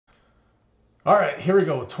All right, here we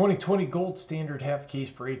go. 2020 Gold Standard half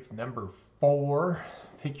case break number 4.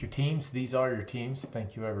 Pick your teams. These are your teams.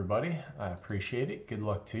 Thank you, everybody. I appreciate it. Good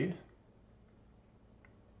luck to you.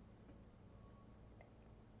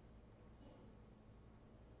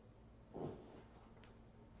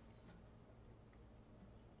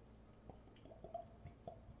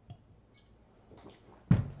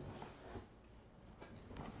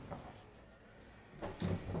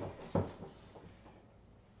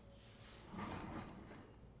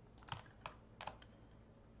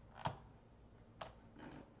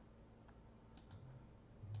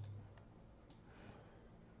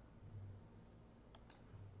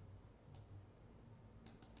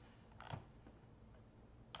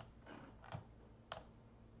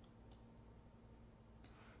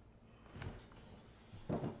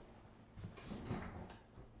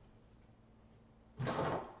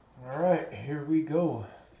 All right, here we go.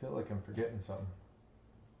 I feel like I'm forgetting something.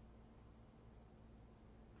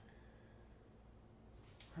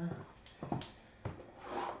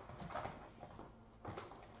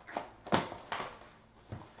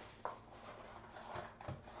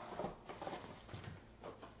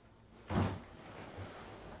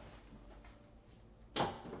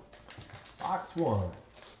 Box 1.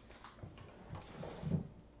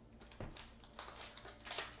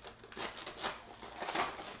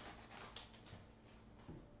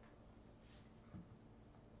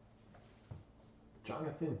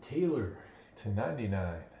 Jonathan Taylor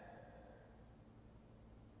 /99.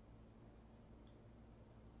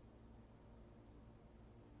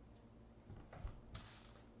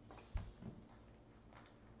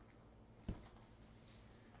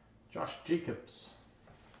 Josh Jacobs,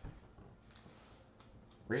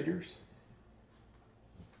 Raiders.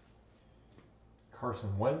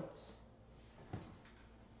 Carson Wentz,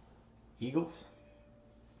 Eagles.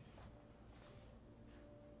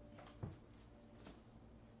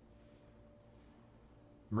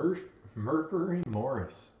 Mercury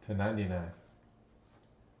Morris /99.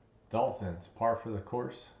 Dolphins, par for the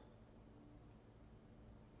course.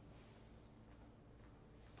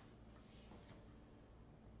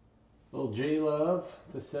 Little J Love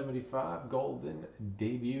 /75. Golden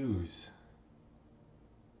debuts.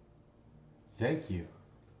 Thank you.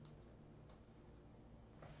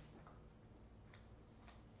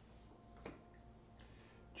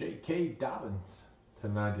 J.K. Dobbins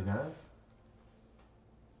 /99.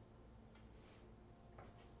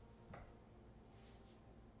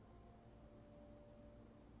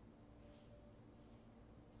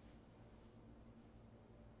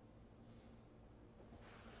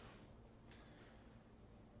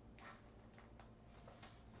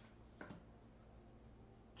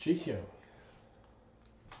 Chase Young.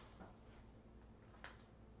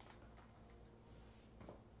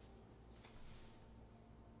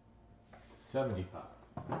 /75.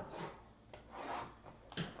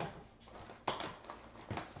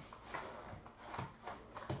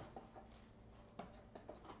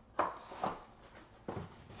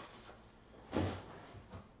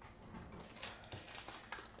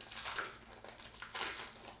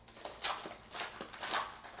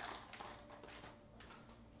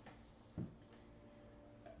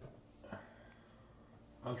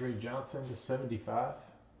 Andre Johnson /75.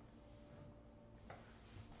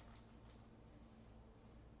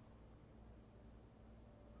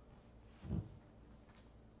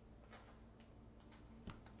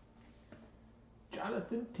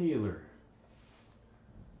 Jonathan Taylor.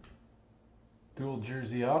 Dual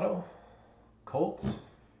jersey auto. Colts.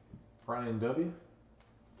 Brian W.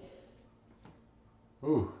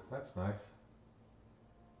 Ooh, that's nice.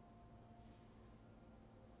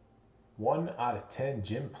 1/10,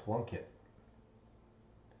 Jim Plunkett.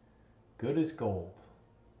 Good as gold.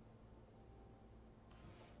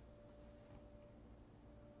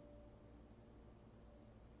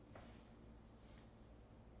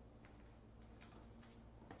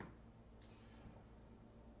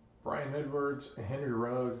 Brian Edwards, Henry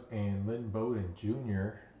Ruggs, and Lynn Bowden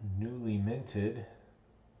Jr. newly minted.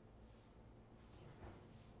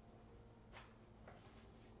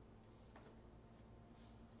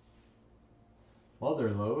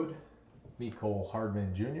 Motherload, Mecole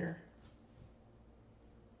Hardman Jr.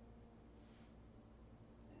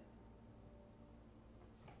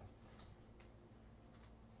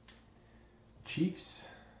 Chiefs,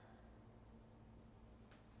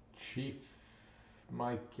 Chief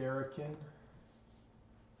Mike Garrican.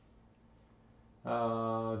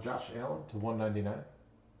 Josh Allen /199.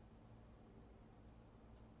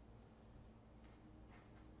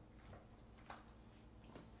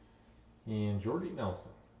 And Jordy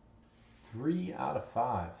Nelson.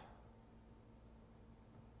 3/5.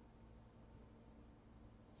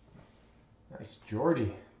 Nice,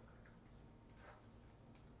 Jordy.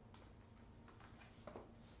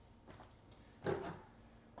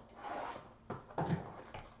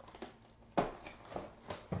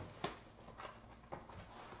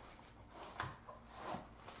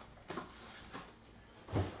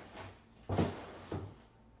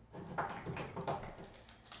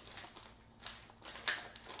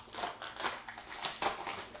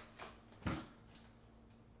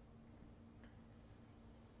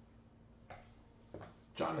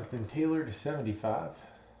 Jonathan Taylor to 75.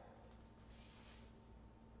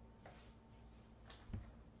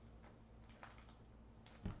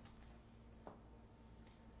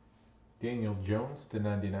 Daniel Jones to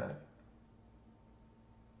 99.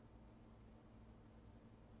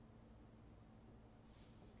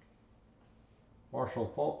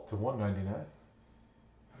 Marshall Falk to 199.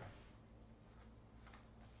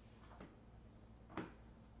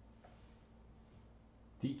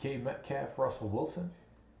 DK Metcalf, Russell Wilson.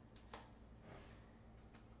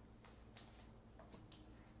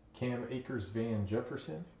 Cam Akers, Van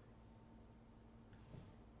Jefferson.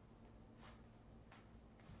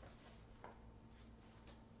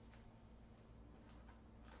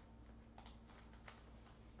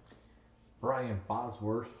 Brian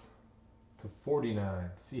Bosworth to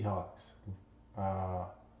 49, Seahawks.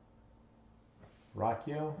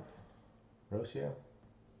 Rocio.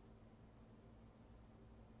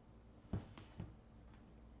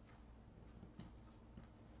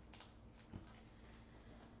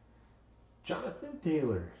 Jonathan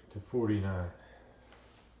Taylor to 49.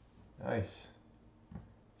 Nice.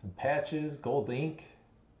 Some patches, gold ink.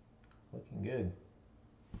 Looking good.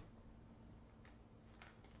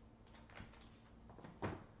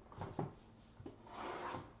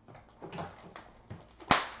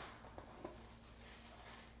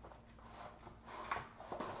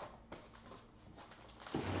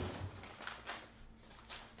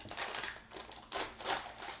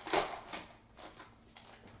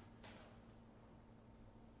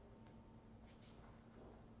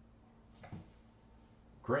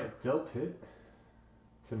 Grant Delpit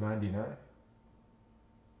to 99.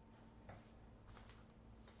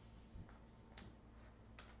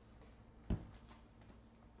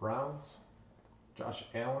 Browns, Josh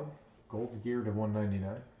Allen, gold gear to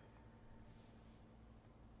 199.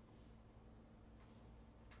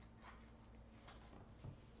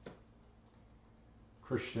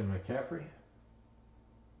 Christian McCaffrey,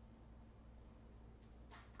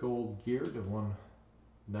 gold gear to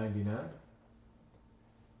 199.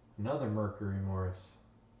 Another Mercury Morris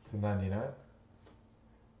to 99.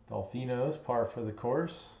 Dolphinos, par for the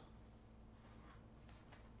course.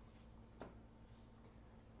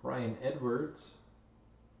 Brian Edwards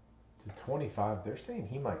to 25. They're saying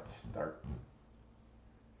he might start.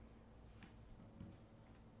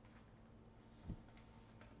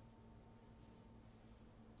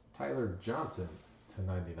 Tyler Johnson to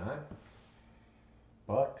 99.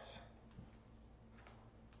 Bucks.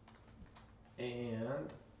 And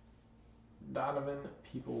Donovan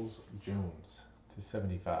Peoples-Jones to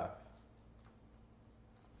 75.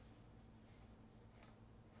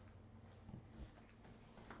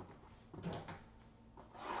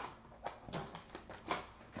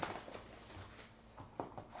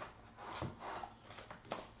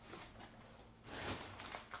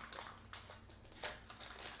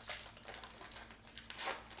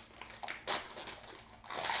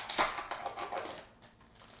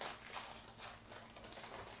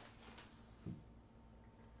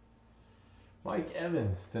 Mike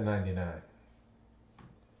Evans to 99.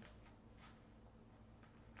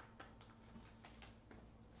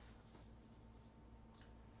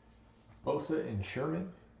 Bosa and Sherman,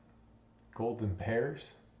 golden pairs.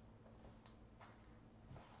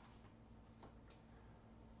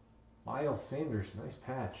 Miles Sanders, nice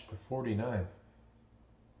patch to 49.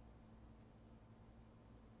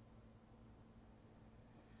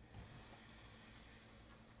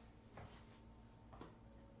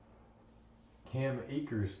 Cam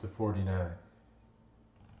Akers to 49.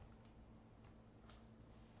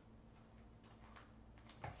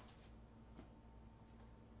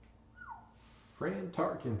 Fran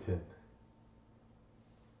Tarkenton.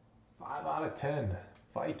 5 out of 10.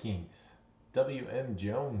 Vikings. W.M.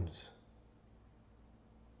 Jones.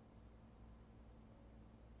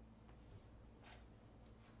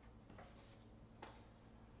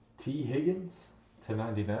 T. Higgins to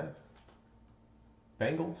 99.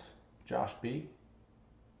 Bengals. Josh B.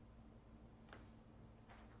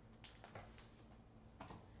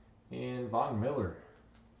 And Von Miller,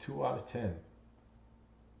 2 out of 10.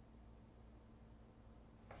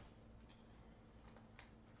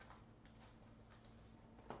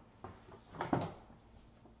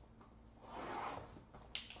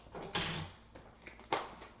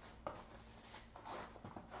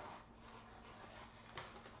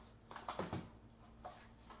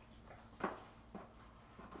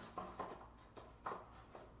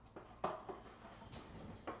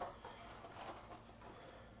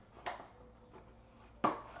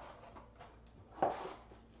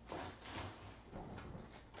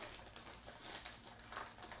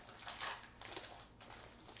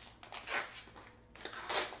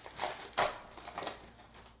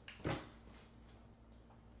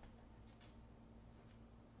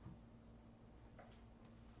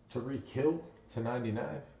 Tariq Hill to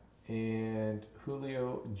 99, and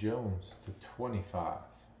Julio Jones to 25.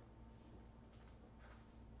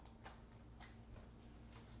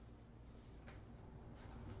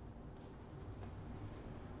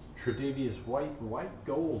 Tre'Davious White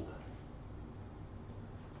gold.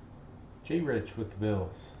 J. Rich with the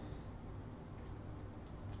Bills.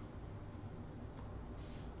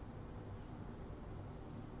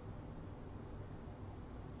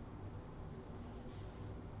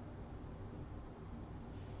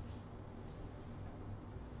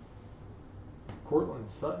 Cortland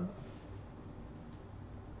Sutton,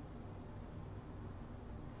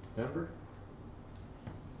 Denver.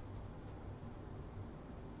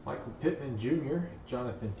 Michael Pittman Jr.,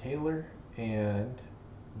 Jonathan Taylor, and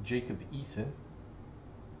Jacob Eason.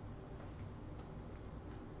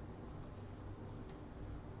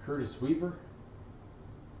 Curtis Weaver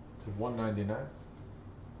to 199.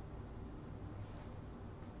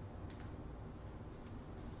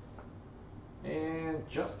 And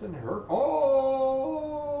Justin Herbert. Oh,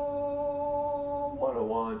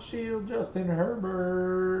 101 Shield, Justin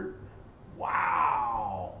Herbert.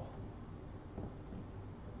 Wow.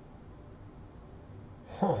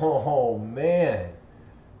 Oh, man.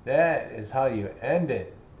 That is how you end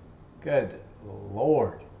it. Good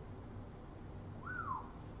Lord.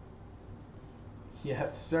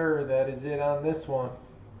 Yes, sir. That is it on this one.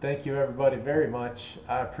 Thank you, everybody, very much.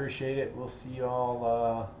 I appreciate it. We'll see you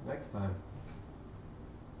all next time.